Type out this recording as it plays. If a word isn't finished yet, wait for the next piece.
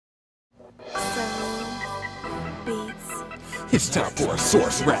It's time for a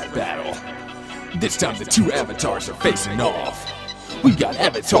source rap battle. This time the two avatars are facing off. We got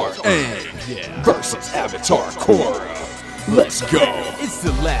Avatar Aang versus Avatar Korra. Let's go! It's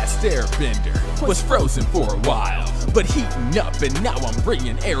the last airbender. Was frozen for a while, but heating up, and now I'm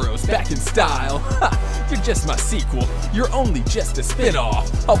bringing arrows back in style. Ha! You're just my sequel, you're only just a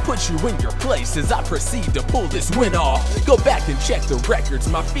spin-off. I'll put you in your place as I proceed to pull this win off. Go back and check the records,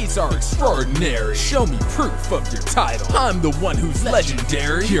 my feats are extraordinary. Show me proof of your title, I'm the one who's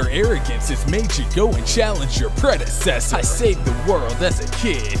legendary. Your arrogance has made you go and challenge your predecessor. I saved the world as a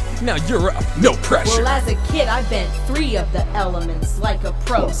kid, now you're up, no pressure. Well, as a kid I bent 3 of the elements like a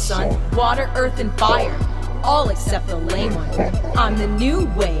pro, son. Water, earth, and fire, all except the lame one. I'm the new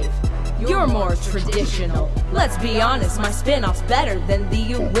wave, you're more traditional. Let's be honest, my spin-off's better than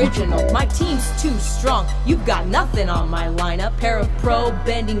the original. My team's too strong, you've got nothing on my lineup. Pair of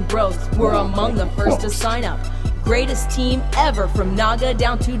pro-bending bros, we're among the first to sign up. Greatest team ever, from Naga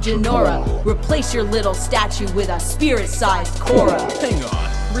down to Genora. Replace your little statue with a spirit-sized Korra. Hang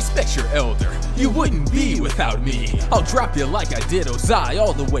on, respect your elder. You wouldn't be without me. I'll drop you like I did Ozai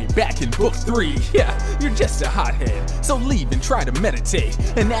all the way back in book 3. Yeah, you're just a hothead, so leave and try to meditate.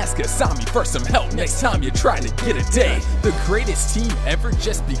 And ask Asami for some help next time you try to get a date. The greatest team ever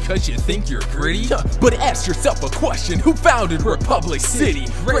just because you think you're gritty? But ask yourself a question, who founded Republic City?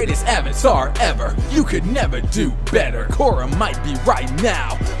 Greatest avatar ever, you could never do better. Korra might be right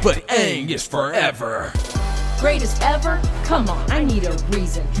now, but Aang is forever. Greatest ever? Come on, I need a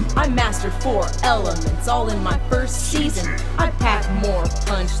reason. I mastered 4 elements all in my first season. I pack more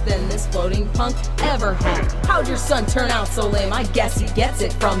punch than this floating punk ever had. How'd your son turn out so lame? I guess he gets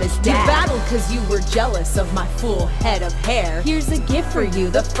it from his dad. You battled cause you were jealous of my full head of hair. Here's a gift for you,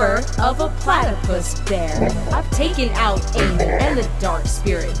 the fur of a platypus bear. I've taken out Aang and the dark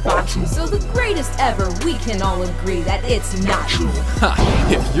spirit Baku. So the greatest ever, we can all agree that it's not you. Ha,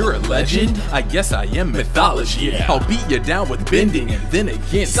 if you're a legend, I guess I am mythology. I'll beat you down with bending and then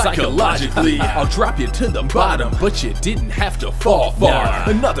again psychologically. I'll drop you to the bottom, but you didn't have to fall far.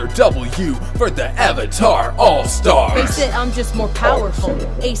 Another W for the Avatar All-Stars. Face it, I'm just more powerful,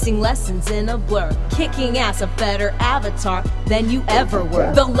 acing lessons in a blur, kicking ass, a better avatar than you ever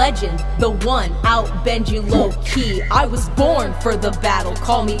were. The legend, the one, outbend you low-key. I was born for the battle,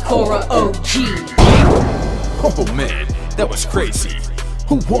 call me Korra OG. Oh man, that was crazy.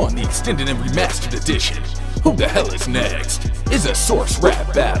 Who won the extended and remastered edition? Who the hell is next? It's a source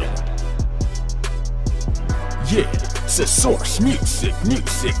rap battle. Yeah, it's a source music.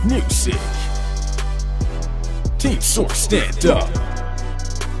 Team Source stand up.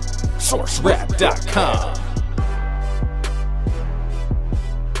 SourceRap.com.